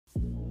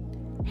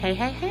Hey,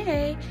 hey,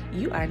 hey!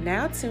 You are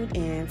now tuned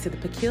in to the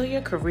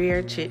Peculiar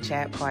Career Chit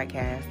Chat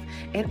podcast,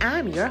 and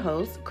I'm your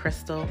host,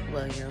 Crystal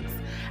Williams.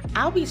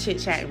 I'll be chit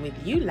chatting with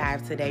you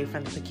live today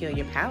from the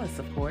Peculiar Palace,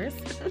 of course.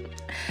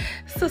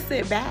 So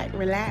sit back,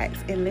 relax,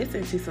 and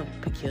listen to some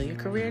Peculiar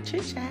Career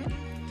Chit Chat.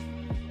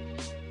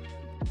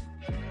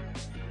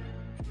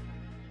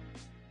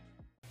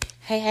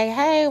 Hey, hey,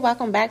 hey!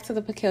 Welcome back to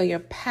the Peculiar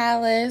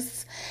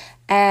Palace.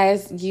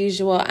 As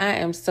usual, I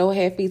am so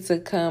happy to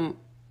come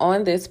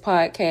on this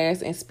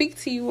podcast and speak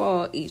to you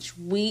all each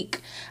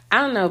week. I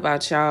don't know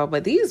about y'all,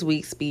 but these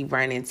weeks be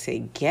running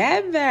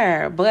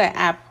together. But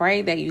I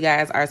pray that you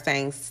guys are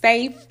staying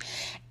safe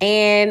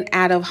and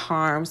out of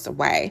harm's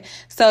way.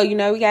 So, we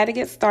got to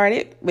get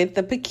started with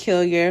the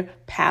Peculiar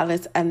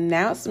Palace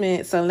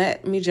announcement. So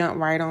let me jump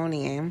right on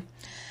in.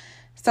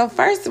 So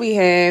first we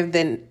have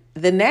the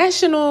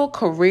National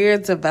Career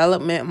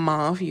Development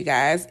Month, you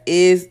guys,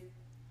 is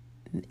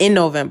in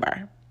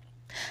November.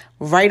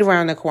 Right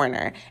around the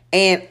corner.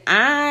 And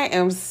I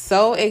am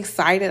so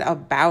excited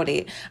about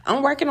it.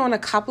 I'm working on a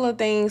couple of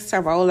things to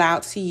roll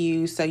out to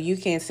you so you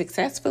can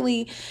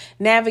successfully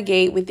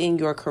navigate within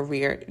your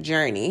career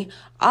journey.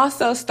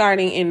 Also,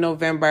 starting in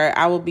November,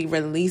 I will be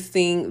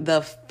releasing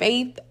the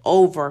Faith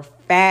Over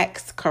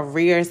Facts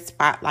Career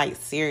Spotlight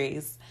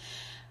Series.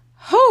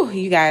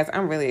 You guys,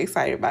 I'm really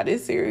excited about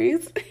this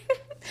series.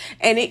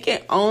 And it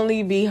can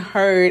only be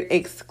heard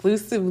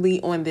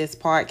exclusively on this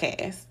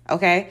podcast,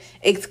 okay?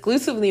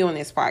 Exclusively on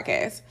this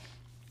podcast.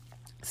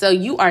 So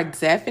you are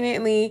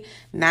definitely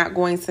not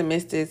going to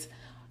miss this.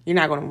 You're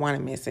not going to want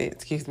to miss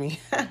it,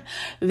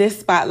 this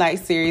spotlight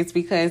series,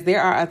 because there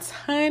are a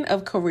ton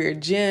of career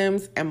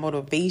gems and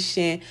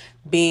motivation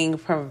being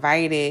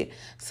provided.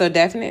 So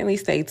definitely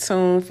stay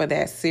tuned for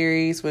that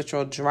series, which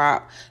will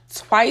drop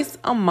twice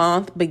a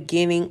month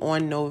beginning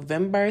on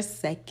November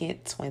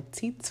 2nd,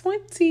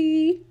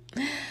 2020.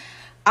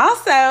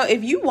 Also,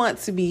 if you want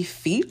to be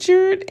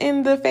featured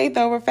in the Faith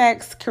Over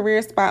Facts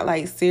Career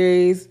Spotlight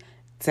series,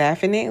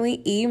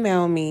 definitely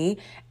email me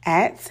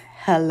at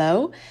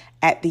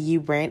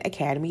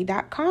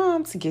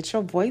hello@theubrandacademy.com to get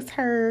your voice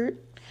heard.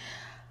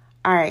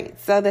 All right,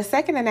 so the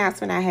second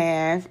announcement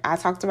I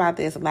talked about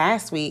this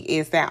last week,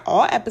 is that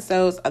all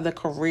episodes of the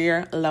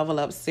Career Level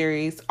Up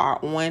series are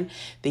on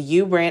the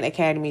U Brand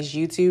Academy's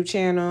YouTube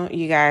channel.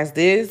 You guys,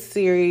 this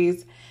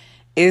series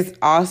is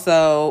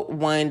also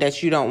one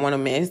that you don't want to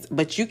miss,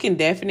 but you can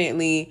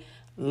definitely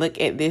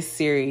look at this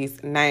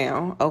series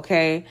now,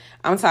 okay?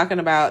 I'm talking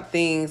about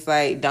things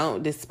like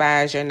don't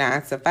despise your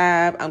 9 to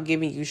 5. I'm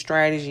giving you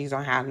strategies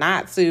on how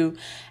not to.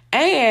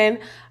 And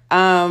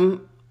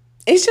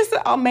it's just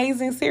an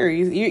amazing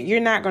series. You're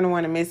not going to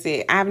want to miss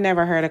it. I've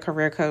never heard a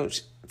career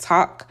coach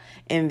talk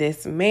in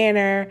this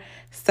manner.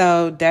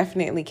 So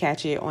definitely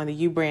catch it on the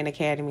U Brand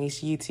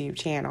Academy's YouTube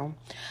channel.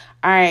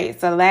 All right.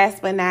 So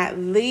last but not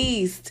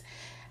least,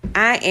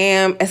 I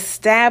am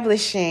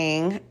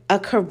establishing a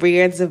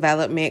career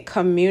development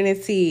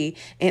community,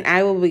 and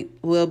I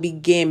will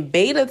begin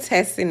beta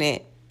testing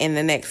it in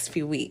the next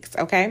few weeks,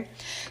 okay?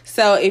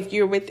 So if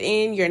you're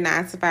within your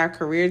 9 to 5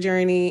 career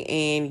journey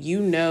and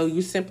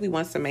you simply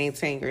want to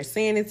maintain your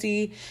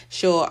sanity,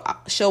 show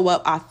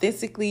up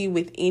authentically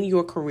within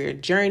your career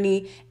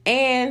journey,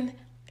 and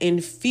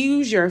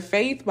infuse your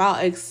faith while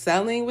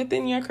excelling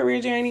within your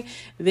career journey,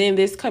 then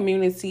this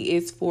community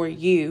is for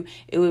you.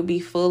 It will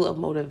be full of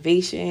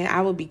motivation.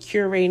 I will be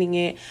curating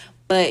it,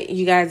 but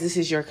you guys, this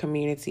is your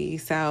community.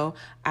 So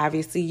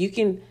obviously you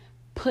can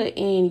put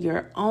in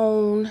your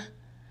own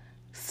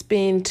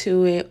spin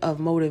to it of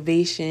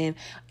motivation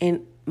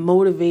and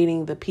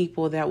motivating the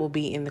people that will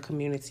be in the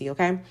community,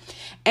 okay?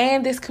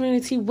 And this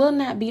community will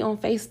not be on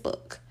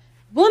Facebook.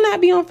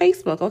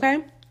 Okay?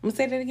 I'm gonna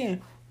say that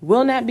again.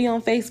 Will not be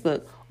on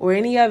Facebook or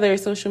any other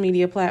social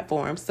media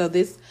platform. So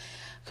this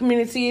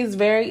community is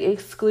very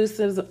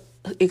exclusive,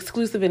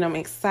 and I'm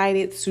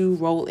excited to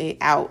roll it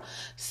out.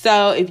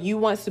 So if you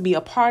want to be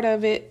a part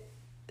of it,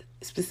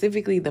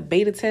 specifically the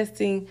beta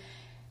testing,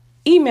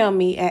 email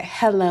me at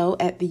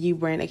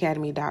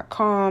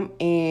hello@theubrandacademy.com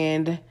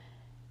and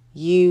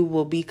you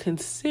will be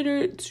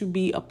considered to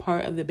be a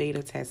part of the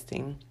beta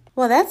testing.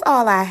 Well, that's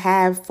all I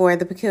have for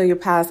the Peculiar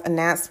Palace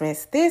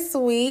announcements this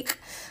week.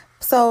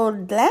 So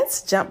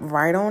let's jump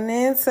right on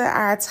into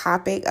our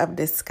topic of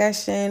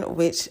discussion,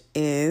 which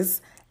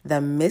is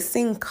the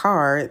missing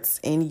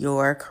cards in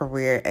your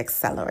career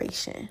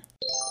acceleration.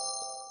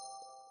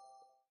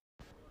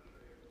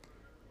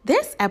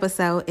 This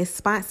episode is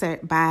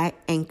sponsored by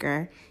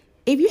Anchor.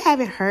 If you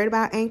haven't heard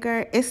about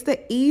Anchor, it's the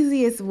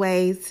easiest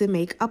way to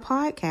make a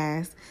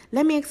podcast.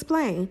 Let me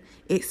explain.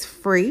 It's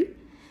free,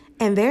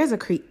 and there's a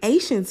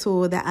creation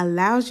tool that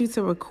allows you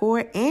to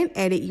record and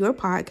edit your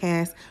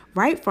podcast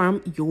right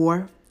from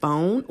your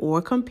phone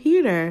or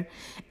computer.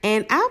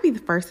 And I'll be the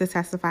first to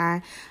testify.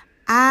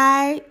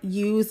 I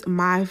use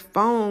my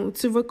phone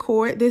to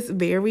record this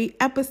very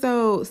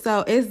episode,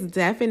 so it's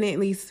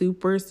definitely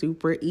super,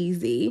 super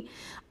easy.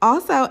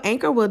 Also,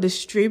 Anchor will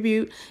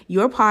distribute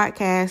your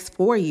podcast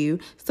for you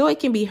so it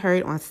can be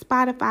heard on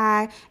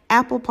Spotify,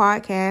 Apple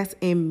Podcasts,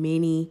 and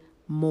many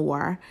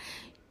more.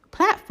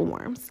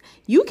 platforms.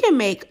 You can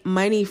make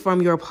money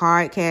from your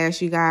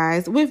podcast, you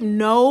guys, with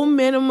no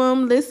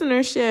minimum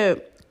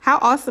listenership. How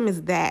awesome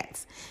is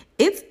that?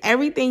 It's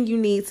everything you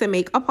need to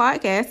make a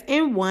podcast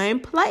in one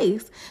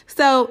place.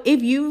 So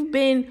if you've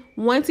been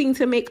wanting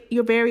to make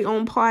your very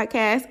own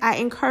podcast, I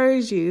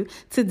encourage you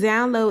to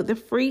download the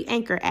free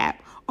Anchor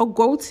app or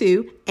go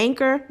to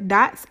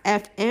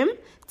anchor.fm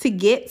to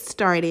get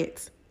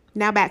started.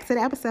 Now back to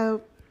the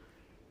episode.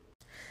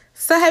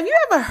 So have you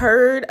ever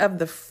heard of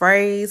the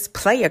phrase,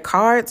 play your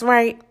cards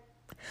right?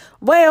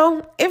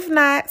 Well, if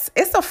not,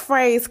 it's a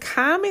phrase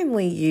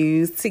commonly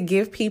used to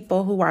give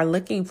people who are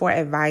looking for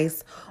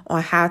advice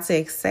on how to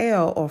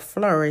excel or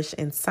flourish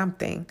in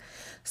something.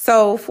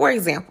 So, for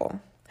example,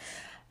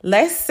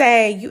 let's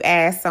say you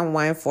ask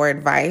someone for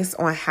advice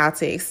on how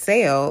to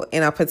excel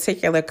in a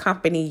particular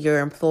company you're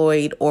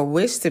employed or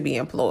wish to be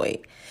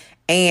employed.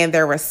 And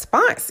their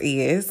response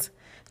is,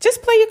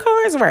 just play your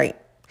cards right,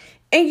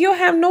 and you'll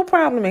have no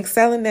problem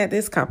excelling at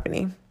this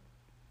company.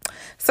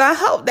 So I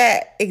hope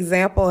that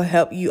example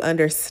helped you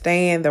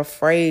understand the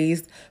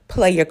phrase,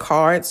 play your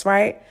cards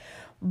right.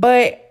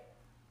 But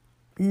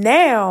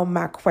now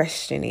my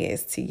question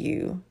is to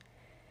you,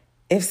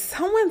 if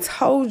someone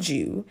told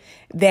you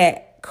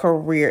that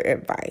career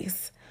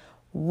advice,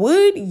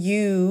 would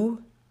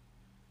you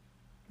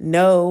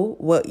know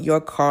what your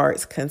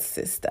cards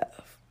consist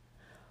of?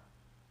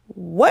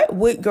 What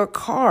would your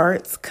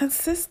cards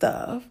consist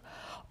of?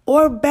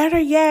 Or better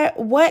yet,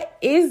 what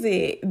is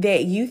it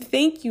that you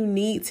think you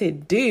need to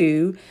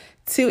do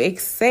to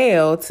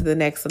excel to the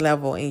next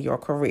level in your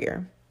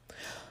career?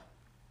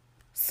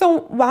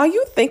 So while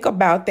you think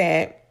about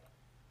that,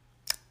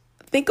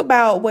 think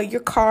about what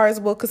your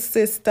cards will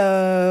consist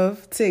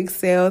of to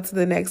excel to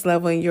the next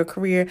level in your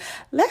career.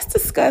 Let's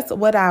discuss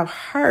what I've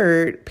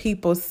heard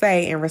people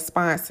say in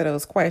response to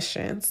those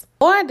questions.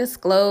 Before I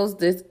disclose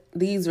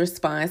these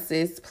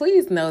responses,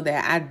 please know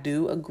that I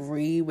do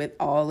agree with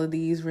all of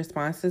these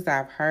responses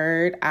I've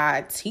heard.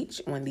 I teach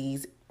on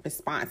these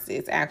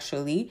responses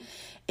actually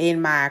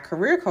in my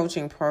career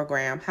coaching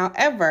program.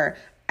 However,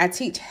 I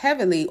teach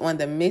heavily on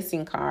the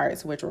missing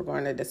cards, which we're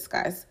going to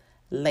discuss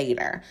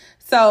later.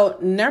 So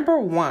number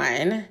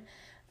one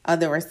of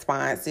the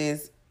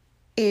responses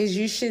is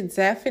you should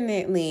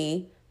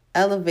definitely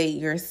elevate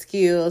your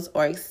skills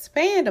or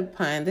expand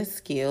upon the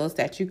skills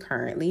that you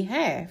currently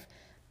have.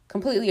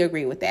 Completely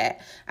agree with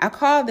that. I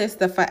call this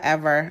the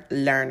forever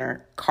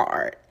learner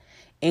card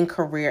in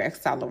career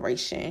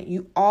acceleration.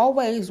 You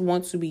always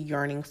want to be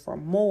yearning for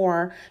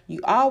more. You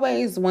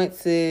always want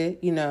to,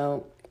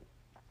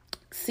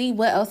 see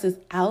what else is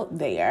out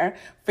there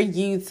for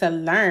you to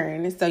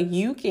learn so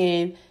you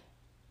can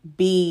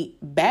be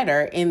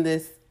better in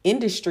this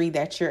industry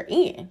that you're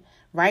in,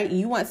 right?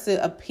 You want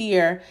to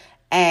appear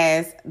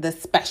as the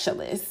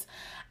specialist.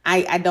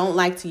 I don't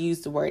like to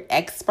use the word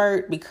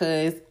expert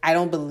because I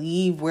don't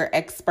believe we're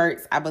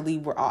experts. I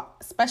believe we're all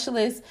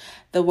specialists.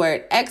 The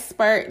word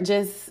expert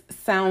just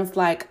sounds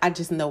like I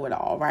just know it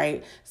all,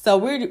 right? So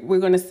we're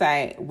going to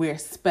say we're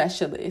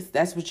specialists.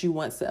 That's what you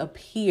want to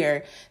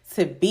appear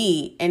to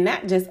be, and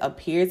not just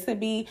appear to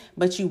be,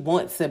 but you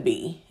want to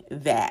be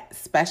that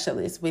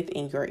specialist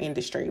within your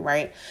industry,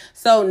 right?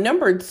 So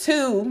number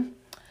two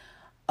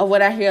of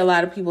what I hear a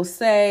lot of people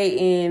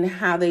say in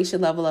how they should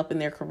level up in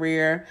their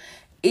career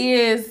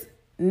is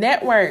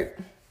network.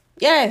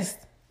 Yes,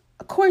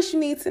 of course you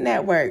need to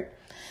network.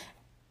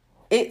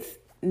 It's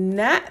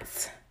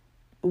not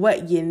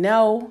what you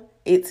know,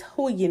 it's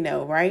who you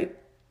know, right?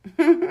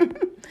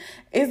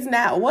 It's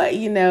not what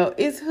you know,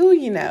 it's who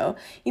you know.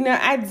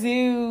 I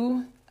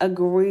do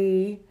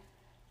agree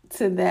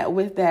to that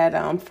with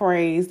that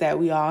phrase that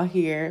we all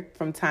hear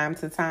from time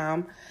to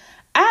time.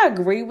 I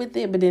agree with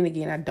it, but then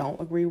again, I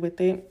don't agree with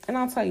it. And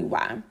I'll tell you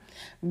why.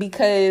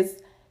 Because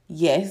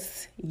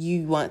yes,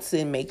 you want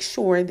to make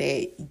sure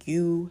that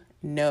you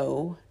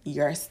know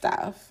your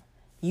stuff.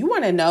 You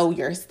want to know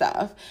your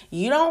stuff.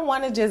 You don't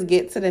want to just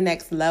get to the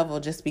next level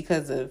just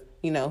because of,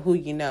 who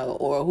you know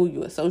or who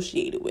you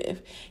associated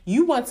with.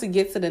 You want to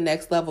get to the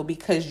next level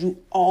because you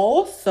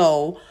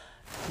also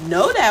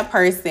know that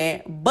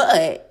person,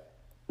 but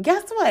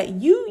guess what?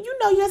 You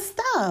know your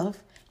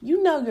stuff.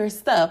 You know your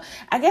stuff.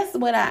 I guess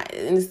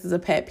and this is a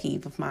pet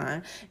peeve of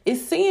mine,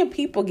 is seeing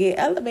people get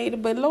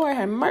elevated, but Lord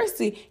have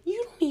mercy,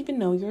 you don't even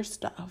know your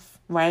stuff,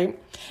 right?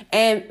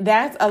 And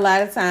that's a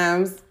lot of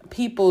times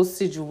people's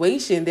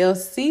situation. They'll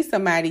see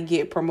somebody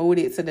get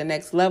promoted to the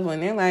next level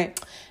and they're like,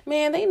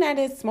 man, they not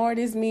as smart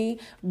as me,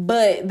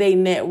 but they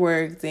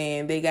networked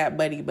and they got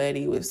buddy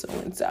with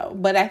so-and-so.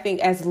 But I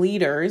think as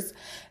leaders,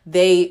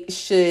 they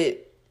should,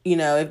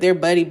 if they're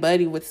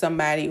buddy with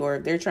somebody or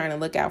if they're trying to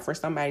look out for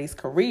somebody's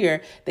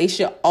career, they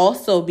should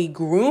also be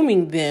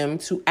grooming them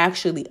to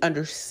actually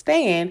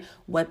understand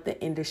what the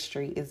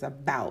industry is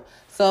about.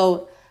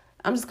 So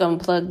I'm just going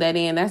to plug that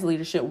in. That's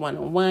Leadership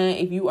 101.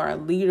 If you are a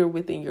leader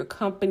within your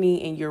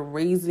company and you're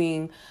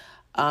raising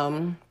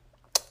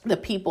the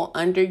people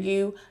under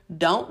you,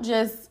 don't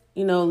just,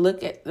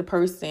 look at the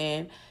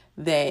person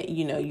that,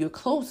 you're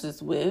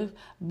closest with,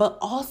 but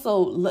also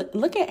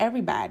look at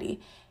everybody.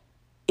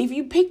 if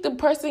you pick the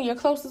person you're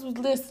closest with,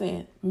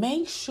 listen,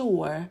 make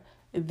sure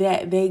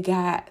that they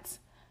got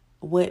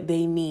what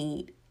they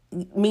need,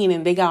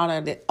 meaning they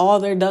got all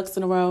their ducks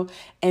in a row,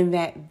 and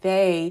that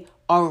they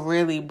are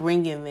really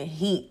bringing the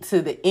heat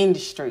to the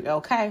industry,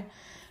 okay?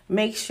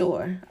 Make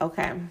sure,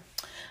 okay?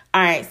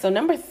 All right, so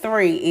number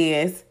 3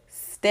 is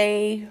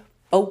stay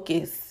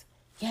focused.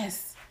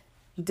 Yes,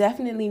 you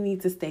definitely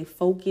need to stay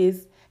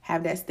focused,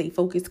 have that stay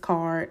focused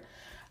card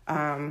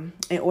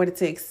in order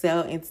to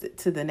excel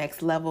into the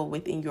next level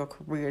within your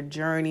career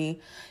journey.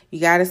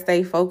 You got to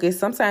stay focused.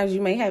 Sometimes you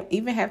may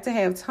have to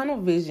have tunnel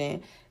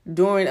vision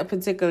during a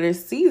particular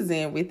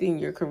season within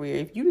your career.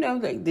 If you know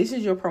that this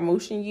is your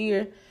promotion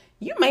year,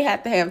 you may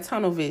have to have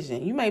tunnel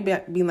vision. You may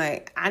be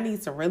like, I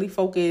need to really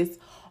focus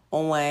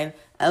on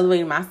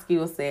elevating my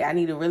skill set. I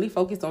need to really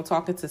focus on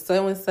talking to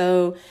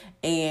so-and-so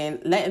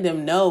and letting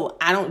them know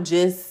I don't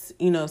just,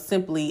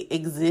 simply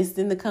exist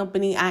in the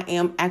company. I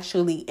am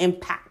actually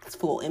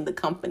impactful in the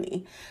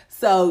company.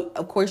 So,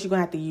 of course, you're going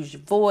to have to use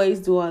your voice,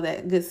 do all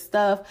that good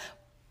stuff.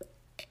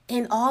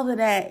 And all of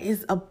that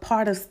is a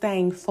part of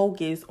staying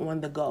focused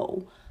on the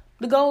goal.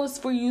 The goal is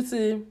for you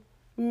to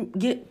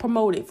get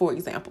promoted, for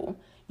example.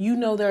 You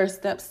know there are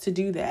steps to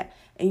do that,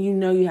 and you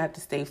know you have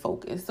to stay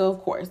focused. So,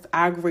 of course,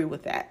 I agree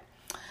with that.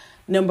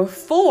 Number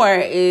 4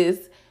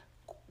 is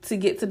to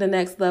get to the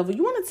next level.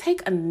 You want to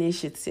take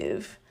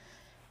initiative.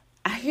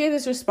 I hear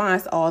this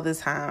response all the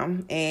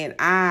time, and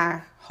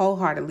I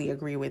wholeheartedly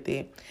agree with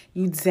it.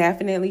 You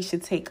definitely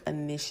should take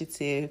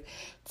initiative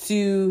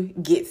to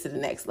get to the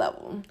next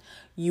level.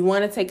 You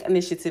want to take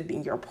initiative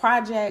in your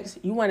projects.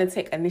 You want to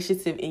take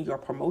initiative in your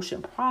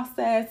promotion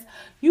process.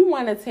 You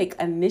want to take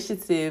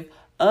initiative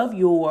of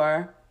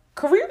your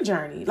career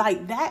journey.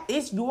 Like, that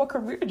is your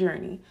career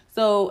journey.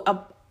 So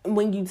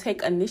when you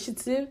take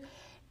initiative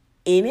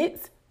in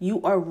it,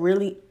 you are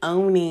really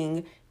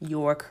owning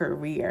your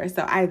career.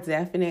 So I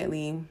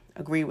definitely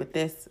agree with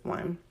this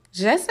one.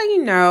 Just so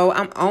you know,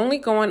 I'm only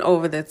going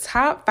over the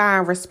top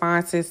 5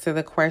 responses to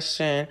the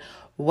question,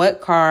 what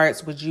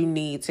cards would you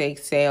need to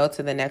excel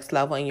to the next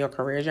level in your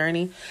career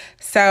journey?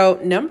 So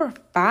number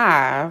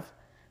 5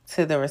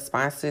 to the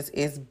responses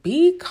is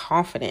be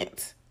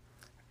confident.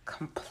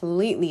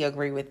 Completely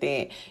agree with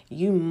that.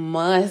 You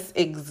must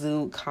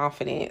exude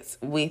confidence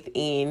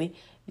within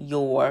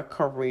your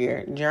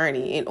career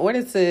journey in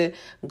order to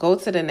go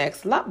to the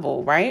next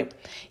level, right?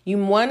 You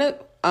want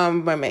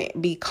to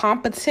be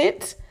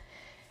competent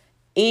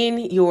in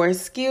your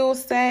skill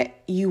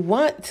set. You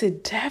want to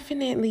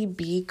definitely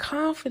be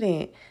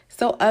confident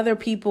so other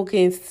people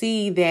can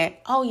see that,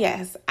 oh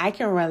yes, I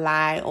can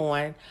rely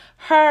on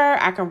her,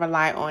 I can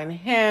rely on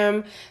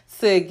him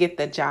to get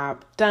the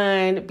job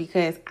done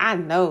because I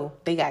know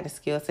they got the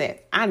skill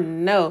set. I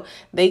know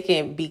they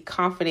can be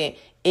confident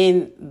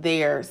in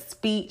their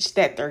speech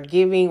that they're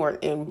giving or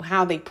in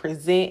how they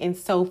present and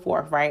so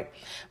forth, right?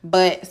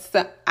 But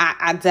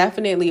I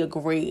definitely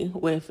agree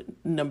with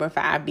number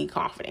 5, be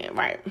confident,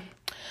 right?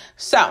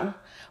 So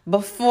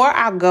before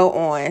I go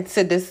on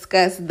to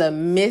discuss the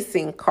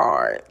missing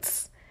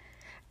cards,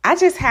 I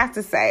just have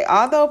to say,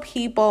 although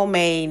people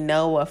may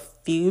know a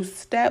few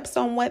steps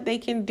on what they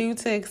can do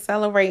to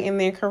accelerate in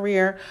their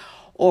career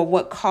or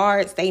what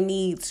cards they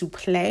need to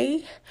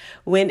play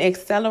when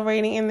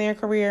accelerating in their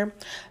career,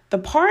 the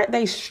part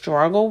they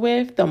struggle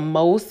with the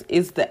most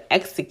is the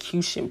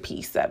execution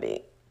piece of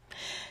it.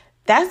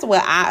 That's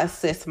what I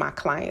assist my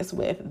clients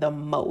with the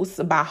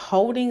most, by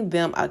holding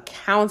them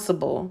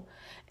accountable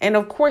and,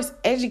 of course,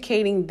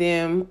 educating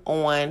them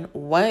on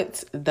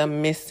what the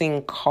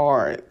missing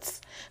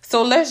cards.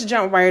 So let's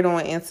jump right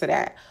on into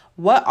that.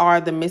 What are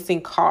the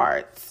missing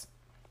cards?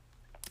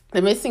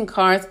 The missing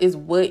cards is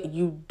what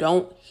you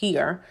don't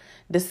hear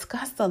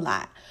discussed a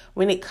lot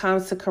when it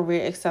comes to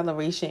career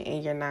acceleration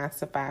in your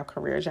 9-to-5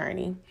 career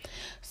journey.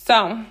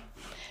 So,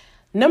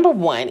 number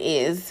 1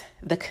 is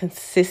the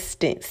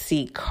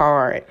consistency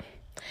card.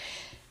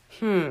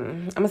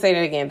 I'm going to say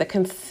that again. The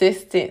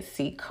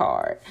consistency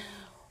card.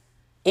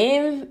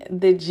 In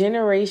the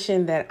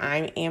generation that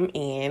I am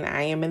in,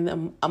 I am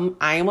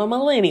a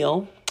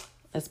millennial.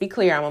 Let's be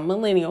clear, I'm a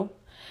millennial.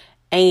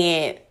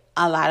 And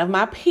a lot of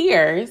my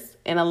peers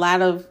and a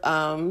lot of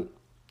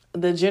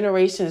the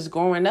generations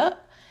growing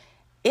up,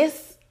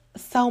 it's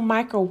so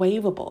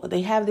microwavable.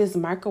 They have this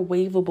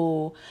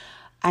microwavable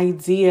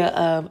idea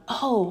of,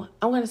 oh,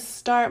 I'm going to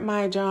start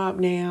my job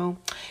now,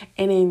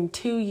 and in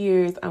 2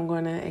 years, I'm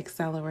going to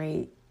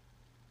accelerate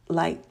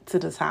like to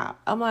the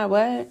top. I'm like,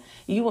 what?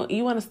 You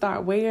want to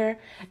start where?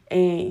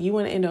 And you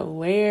want to end up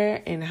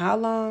where? And how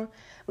long?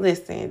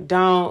 Listen,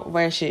 don't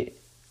rush it.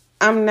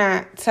 I'm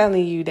not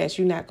telling you that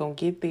you're not going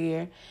to get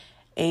there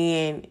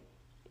and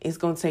it's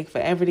going to take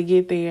forever to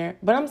get there.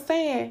 But I'm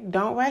saying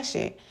don't rush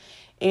it.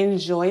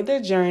 Enjoy the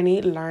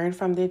journey. Learn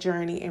from the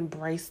journey.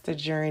 Embrace the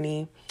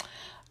journey.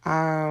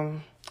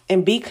 And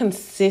be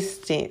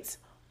consistent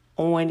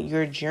on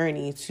your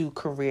journey to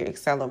career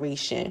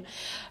acceleration.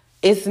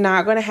 It's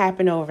not going to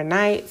happen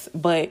overnight,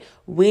 but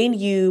when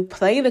you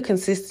play the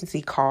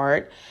consistency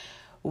card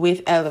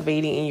with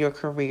elevating in your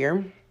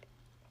career,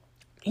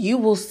 you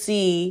will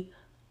see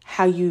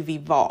how you've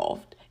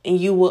evolved, and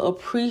you will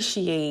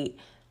appreciate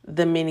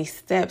the many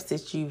steps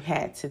that you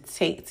had to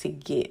take to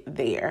get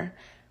there,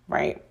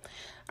 right?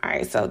 All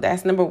right, so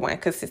that's number one,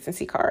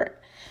 consistency card.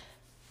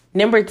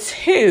 Number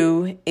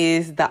two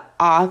is the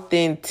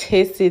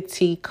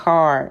authenticity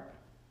card.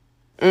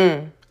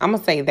 I'm going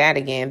to say that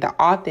again, the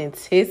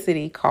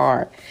authenticity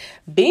card.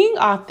 Being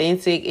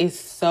authentic is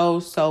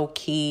so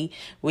key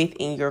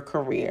within your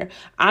career.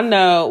 I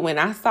know when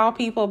I saw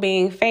people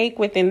being fake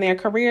within their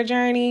career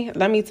journey,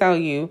 let me tell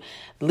you,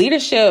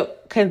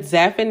 leadership could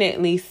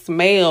definitely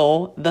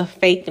smell the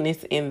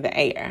fakeness in the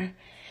air.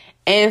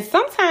 And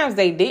sometimes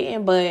they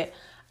didn't, but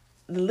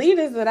the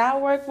leaders that I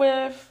work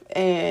with,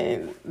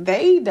 and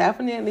they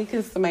definitely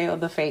can smell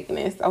the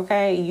fakeness,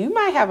 okay? You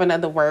might have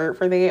another word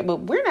for that,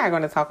 but we're not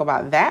going to talk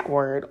about that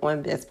word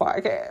on this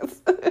podcast.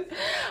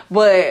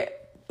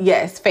 But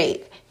yes,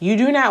 fake. You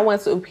do not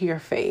want to appear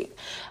fake.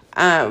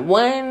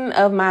 One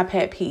of my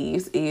pet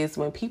peeves is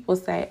when people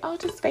say, oh,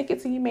 just fake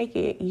it till you make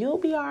it. You'll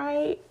be all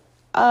right.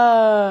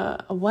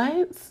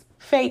 What?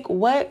 Fake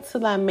what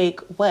till I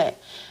make what?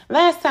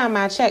 Last time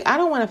I checked, I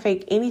don't want to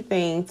fake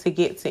anything to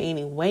get to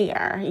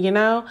anywhere,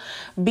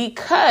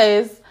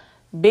 because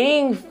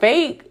being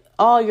fake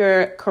all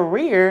your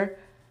career,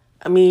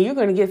 you're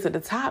going to get to the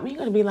top. You're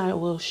going to be like,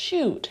 well,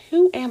 shoot,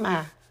 who am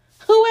I?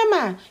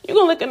 You're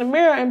going to look in the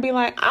mirror and be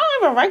like, I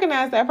don't even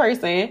recognize that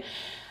person.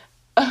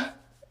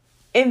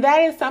 And that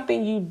is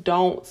something you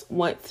don't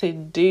want to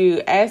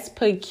do. As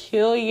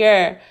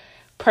peculiar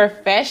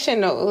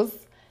professionals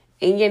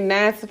in your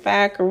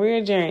 9-to-5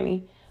 career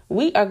journey,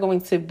 we are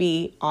going to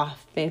be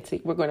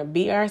authentic. We're going to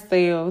be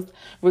ourselves.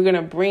 We're going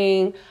to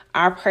bring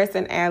our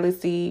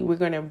personality. We're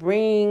going to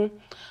bring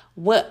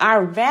what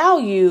our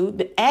value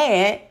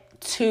add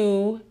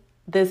to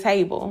the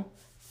table,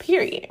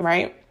 period,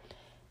 right?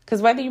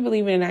 Because whether you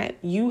believe it or not,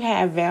 you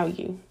have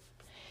value.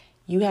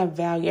 You have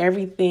value.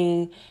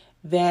 Everything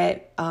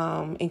that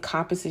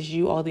encompasses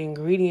you, all the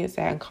ingredients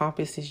that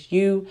encompasses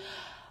you,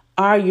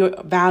 are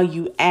your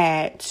value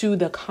add to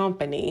the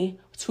company,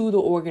 to the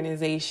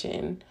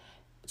organization,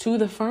 to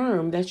the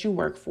firm that you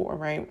work for,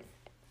 right?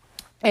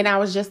 And I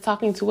was just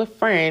talking to a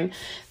friend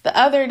the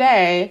other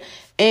day,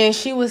 and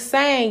she was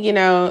saying,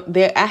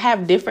 that I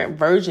have different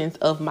versions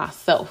of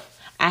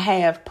myself. I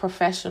have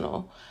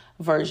professional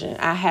version.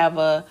 I have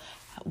a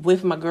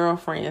with my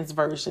girlfriend's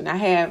version. I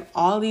have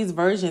all these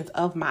versions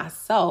of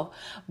myself,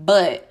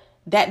 but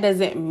that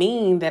doesn't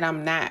mean that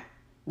I'm not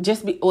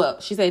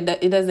she said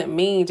that it doesn't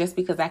mean just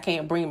because I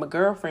can't bring my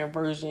girlfriend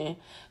version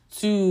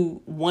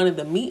to one of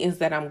the meetings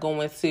that I'm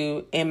going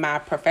to in my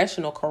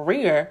professional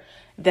career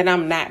that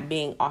I'm not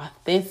being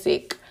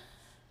authentic.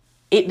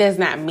 It does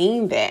not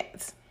mean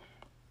that.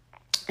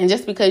 And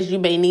just because you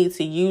may need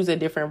to use a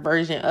different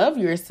version of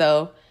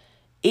yourself,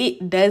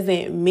 it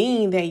doesn't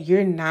mean that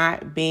you're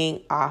not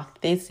being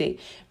authentic.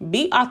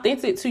 Be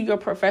authentic to your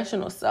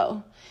professional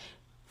self.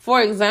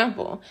 For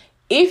example,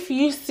 if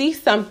you see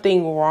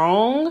something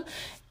wrong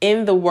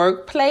in the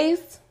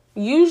workplace,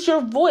 use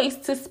your voice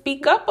to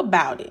speak up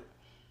about it.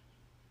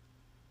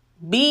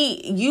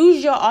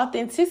 Use your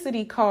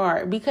authenticity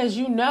card, because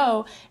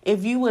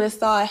if you would have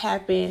saw it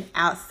happen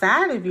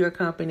outside of your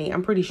company,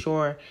 I'm pretty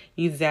sure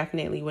you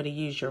definitely would have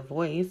used your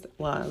voice.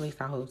 Well, at least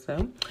I hope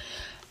so.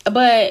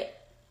 But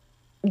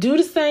do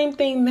the same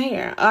thing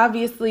there.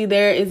 Obviously,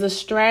 there is a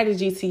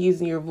strategy to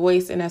using your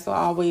voice, and that's what I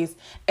always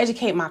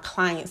educate my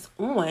clients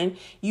on.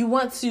 You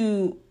want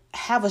to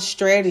have a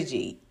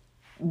strategy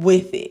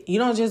with it. You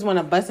don't just want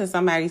to bust in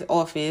somebody's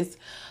office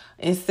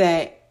and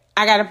say,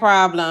 I got a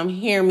problem,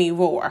 hear me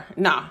roar.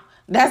 No,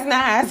 that's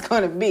not how it's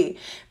going to be.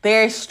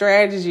 There's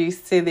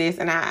strategies to this,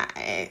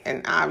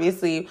 and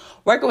obviously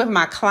working with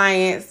my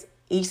clients,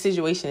 each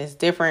situation is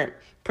different.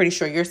 Pretty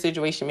sure your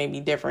situation may be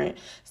different.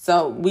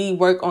 So we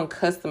work on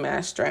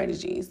customized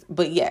strategies.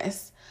 But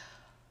yes,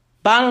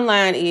 bottom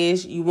line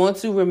is you want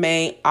to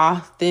remain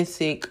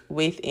authentic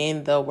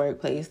within the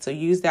workplace. So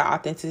use that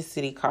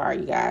authenticity card,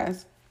 you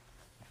guys.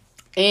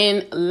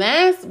 And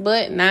last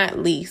but not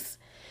least,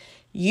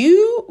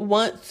 you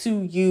want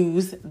to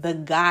use the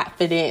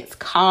Godfidence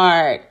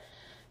card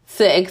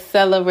to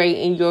accelerate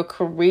in your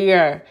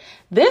career.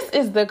 This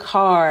is the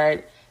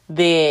card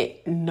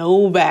that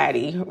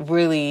nobody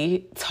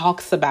really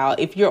talks about.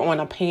 If you're on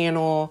a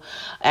panel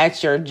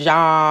at your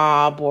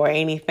job or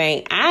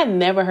anything, I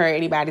never heard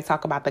anybody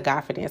talk about the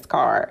Godfidence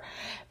card.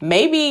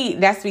 Maybe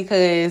that's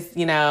because,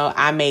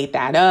 I made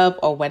that up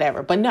or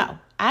whatever. But no,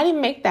 I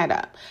didn't make that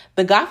up.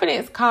 The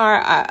Godfidence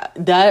card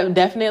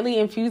definitely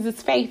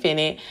infuses faith in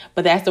it,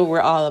 but that's what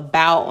we're all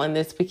about on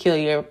this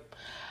peculiar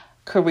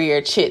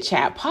career chit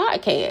chat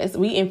podcast.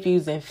 We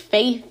infuse in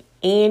faith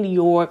in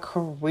your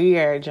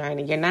career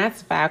journey, your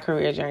 9-to-5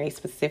 career journey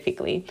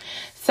specifically.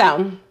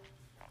 So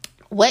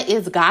what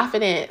is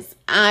Godfidence?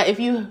 If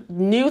you're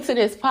new to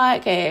this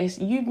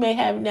podcast, you may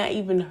have not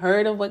even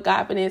heard of what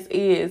Godfidence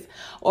is,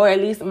 or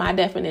at least my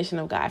definition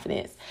of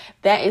Godfidence.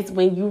 That is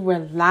when you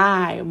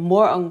rely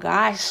more on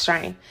God's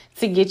strength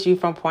to get you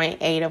from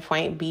point A to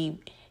point B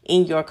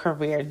in your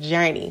career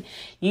journey.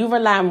 You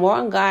rely more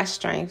on God's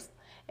strength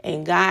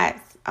and God's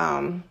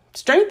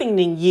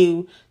strengthening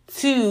you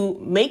to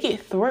make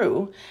it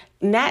through,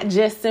 not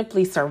just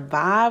simply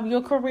survive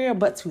your career,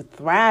 but to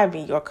thrive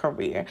in your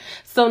career.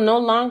 So no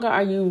longer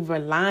are you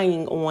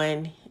relying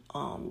on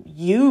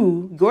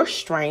your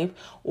strength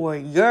or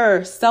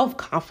your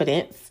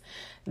self-confidence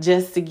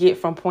just to get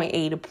from point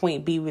A to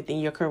point B within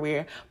your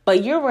career,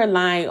 but you're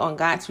relying on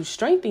God to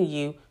strengthen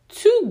you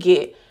to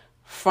get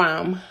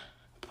from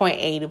point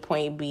A to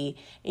point B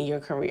in your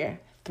career.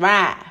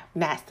 Thrive,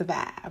 not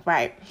survive,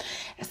 right?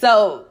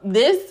 So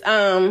this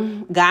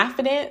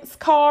confidence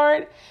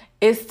card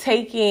is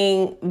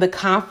taking the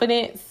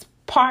confidence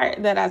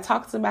part that I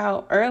talked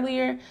about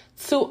earlier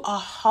to a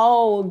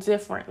whole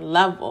different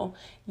level.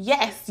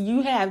 Yes,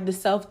 you have the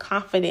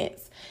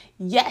self-confidence.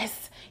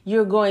 Yes,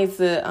 you're going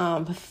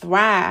to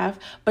thrive,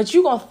 but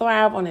you're going to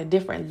thrive on a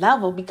different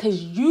level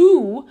because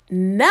you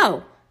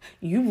know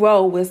you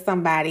roll with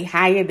somebody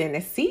higher than the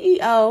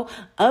CEO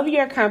of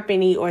your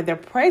company or the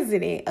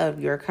president of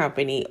your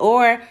company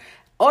or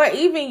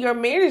even your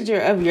manager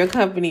of your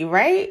company,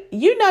 right?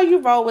 You know you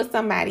roll with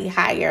somebody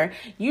higher.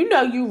 You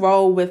know you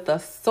roll with the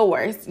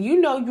source.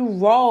 You know you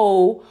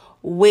roll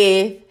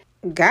with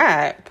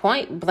God,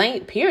 point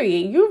blank,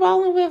 period. You're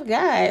rolling with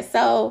God.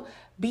 So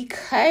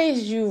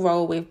because you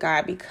roll with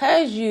God,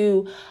 because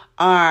you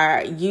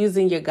are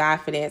using your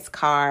confidence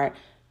card,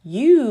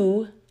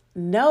 you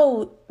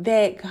know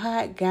that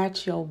God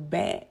got your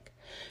back.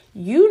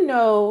 You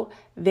know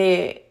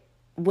that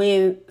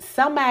when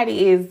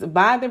somebody is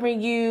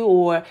bothering you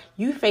or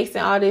you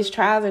facing all these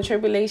trials and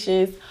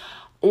tribulations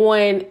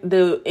in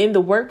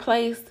the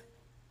workplace,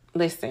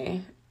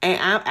 listen,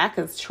 and I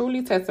can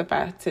truly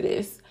testify to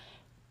this.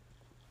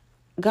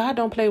 God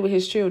don't play with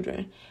his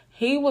children.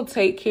 He will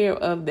take care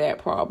of that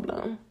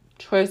problem.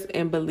 Trust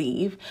and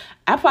believe.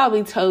 I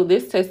probably told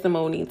this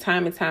testimony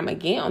time and time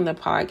again on the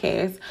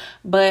podcast,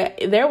 but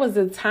there was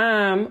a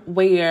time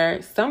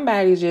where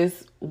somebody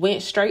just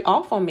went straight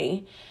off on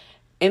me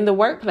in the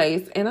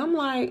workplace. And I'm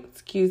like,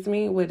 excuse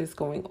me, what is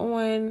going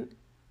on?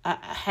 I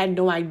had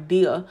no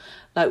idea,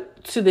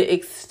 like, to the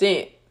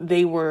extent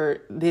they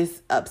were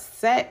this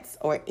upset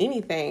or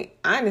anything.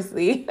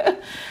 Honestly,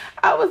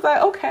 I was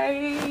like,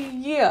 okay,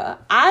 yeah,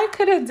 I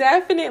could have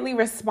definitely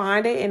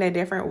responded in a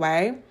different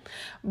way.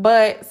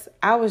 But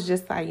I was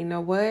just like, you know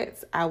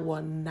what? I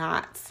will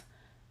not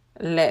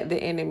let the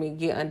enemy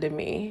get under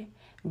me.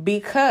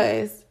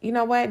 Because, you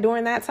know what?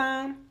 During that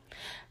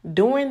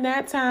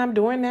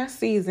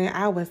season,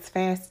 I was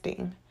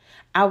fasting.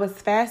 I was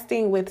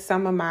fasting with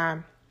some of my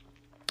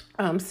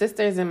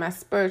sisters in my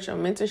spiritual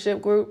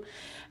mentorship group.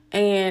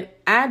 And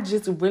I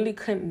just really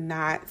could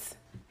not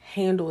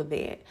handle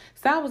that.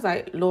 So I was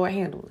like, Lord,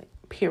 handle it.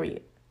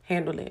 Period.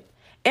 Handle it.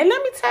 And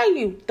let me tell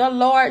you, the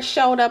Lord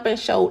showed up and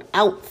showed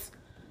out.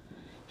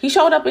 He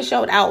showed up and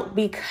showed out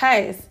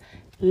because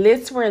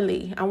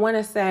literally, I want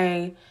to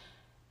say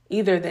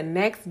either the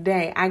next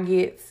day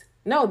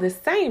the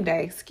same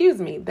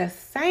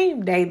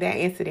day that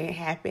incident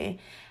happened,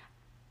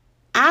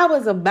 I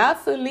was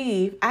about to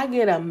leave. I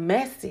get a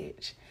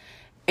message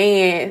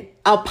and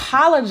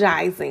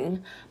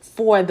apologizing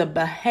for the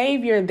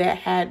behavior that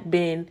had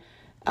been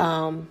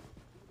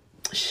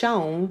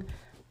shown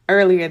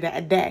earlier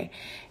that day.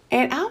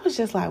 And I was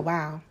just like,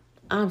 wow,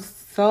 I'm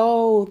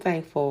so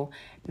thankful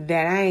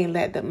that I ain't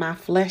let my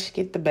flesh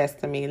get the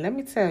best of me. Let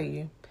me tell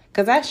you,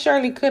 because I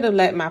surely could have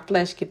let my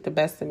flesh get the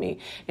best of me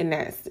in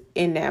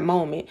that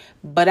moment.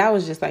 But I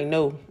was just like,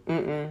 no,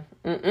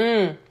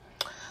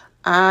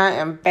 I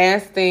am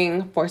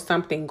fasting for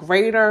something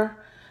greater.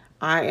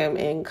 I am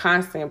in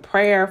constant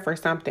prayer for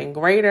something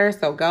greater.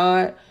 So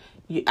God,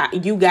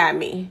 you got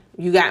me.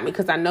 You got me,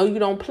 because I know you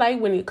don't play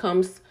when it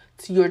comes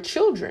to your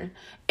children.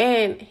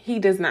 And he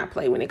does not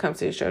play when it comes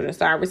to his children.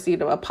 So I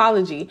received an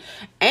apology.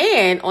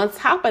 And on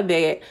top of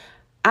that,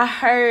 I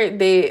heard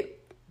that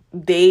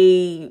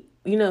they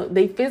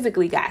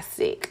physically got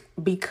sick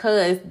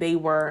because they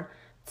were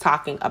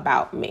talking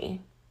about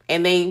me.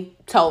 And they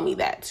told me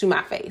that to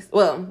my face.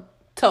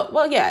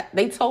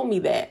 They told me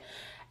that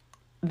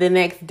the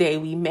next day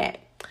we met.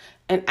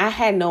 And I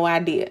had no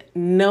idea.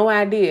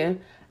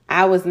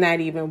 I was not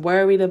even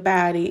worried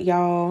about it,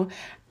 y'all.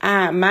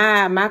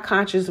 My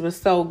conscience was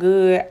so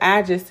good.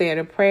 I just said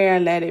a prayer,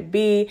 let it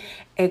be.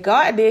 And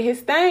God did his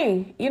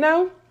thing,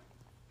 Not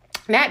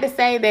to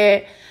say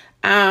that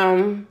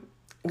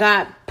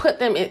God put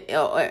them in,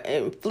 or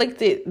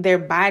inflicted their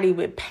body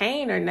with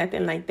pain or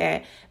nothing like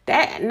that.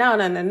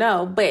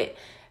 No. But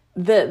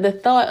the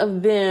thought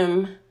of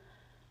them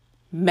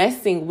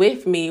messing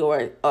with me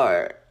or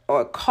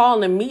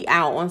calling me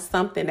out on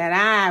something that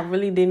I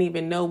really didn't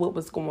even know what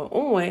was going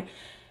on,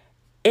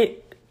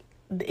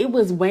 it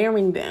was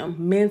wearing them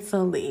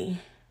mentally,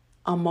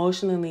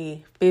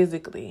 emotionally,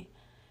 physically.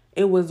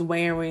 It was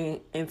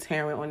wearing and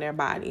tearing on their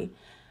body.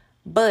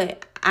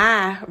 But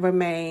I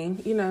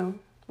remain,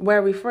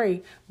 worry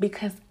free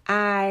because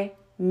I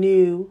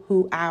knew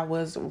who I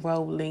was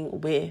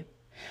rolling with.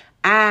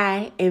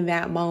 I, in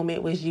that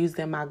moment, was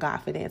using my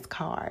confidence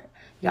card,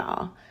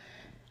 y'all.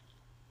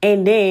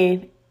 And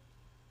then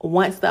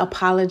once the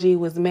apology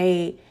was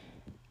made,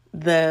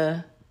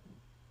 the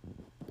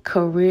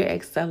career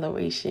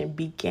acceleration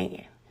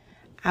began.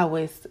 I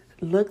was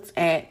looked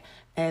at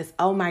as,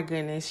 oh my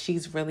goodness,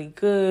 she's really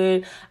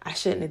good. I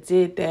shouldn't have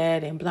did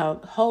that, and blah,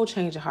 whole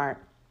change of heart.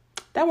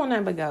 That will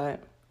never God.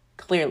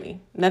 Clearly,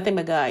 nothing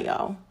but God,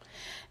 y'all.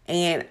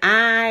 And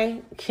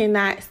I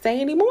cannot say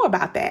any more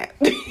about that.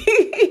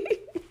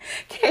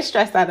 Can't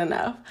stress that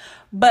enough.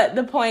 But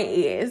the point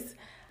is,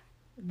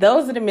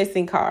 those are the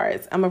missing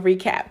cards. I'm going to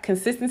recap.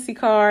 Consistency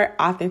card,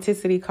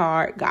 authenticity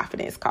card,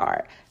 confidence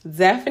card.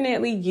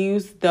 Definitely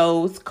use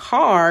those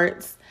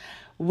cards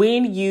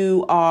when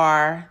you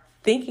are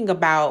thinking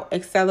about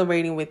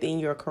accelerating within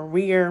your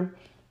career,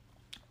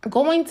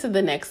 going to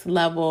the next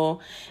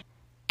level.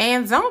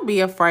 And don't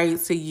be afraid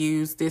to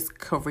use this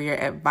career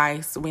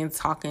advice when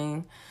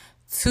talking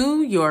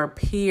to your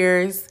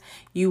peers.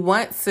 You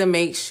want to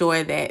make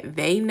sure that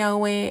they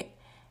know it,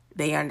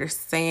 they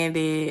understand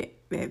it,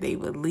 that they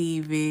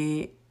believe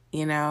it,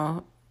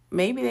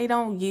 Maybe they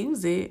don't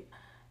use it.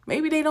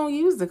 Maybe they don't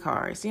use the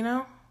cards,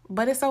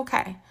 but it's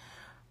okay.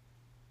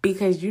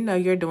 Because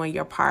you're doing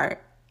your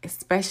part,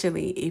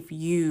 especially if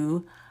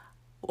you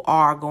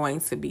are going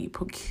to be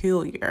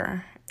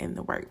peculiar in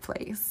the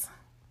workplace.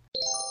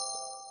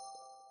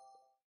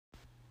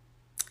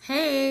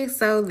 Hey,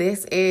 so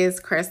this is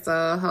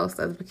Crystal, host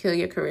of the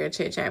Peculiar Career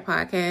Chit Chat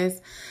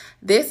podcast.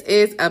 This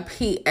is a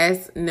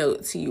PS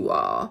note to you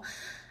all.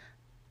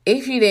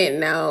 If you didn't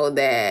know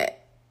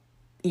that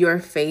your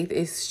faith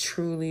is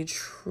truly,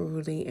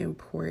 truly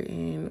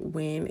important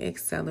when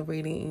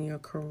accelerating in your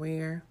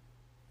career,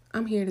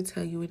 I'm here to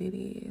tell you what it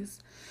is.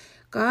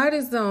 God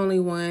is the only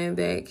one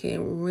that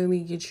can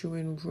really get you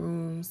in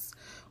rooms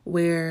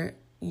where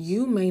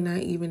you may not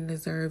even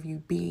deserve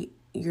you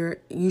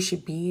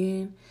should be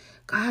in.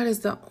 God is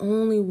the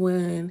only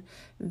one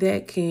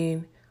that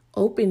can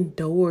open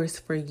doors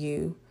for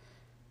you.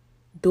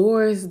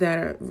 Doors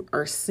that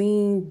are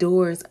seen,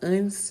 doors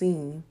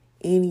unseen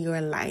in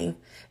your life,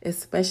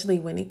 especially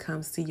when it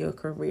comes to your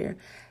career.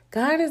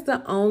 God is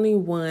the only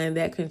one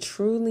that can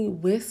truly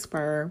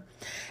whisper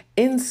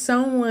in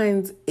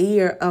someone's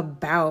ear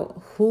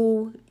about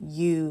who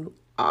you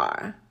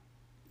are,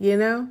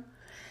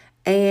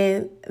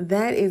 And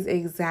that is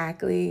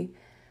exactly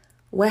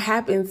what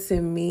happened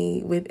to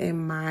me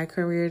within my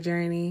career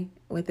journey,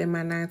 within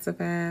my 9 to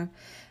 5.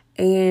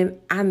 And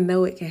I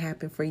know it can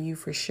happen for you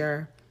for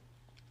sure.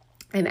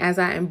 And as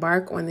I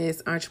embark on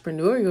this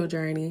entrepreneurial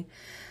journey,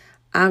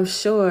 I'm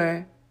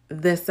sure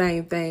the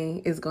same thing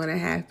is going to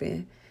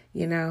happen.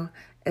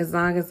 As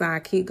long as I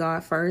keep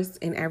God first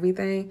in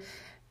everything,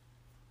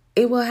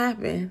 it will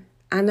happen.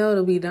 I know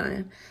it'll be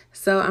done.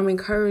 So I'm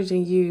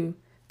encouraging you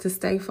to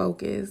stay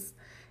focused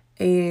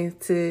and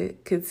to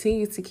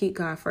continue to keep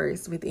God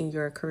first within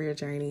your career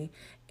journey.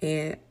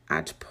 And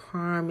I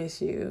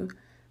promise you,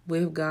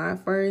 with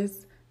God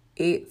first,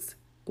 it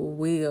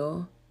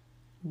will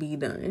be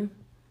done.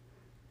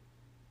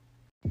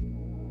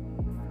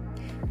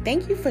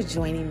 Thank you for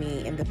joining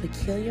me in the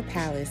Peculiar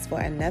Palace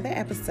for another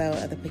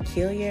episode of the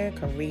Peculiar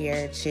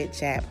Career Chit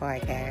Chat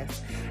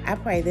podcast. I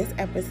pray this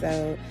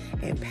episode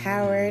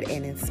empowered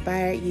and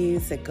inspired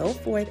you to go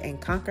forth and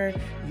conquer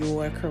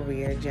your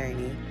career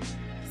journey.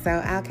 So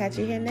I'll catch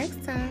you here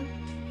next time.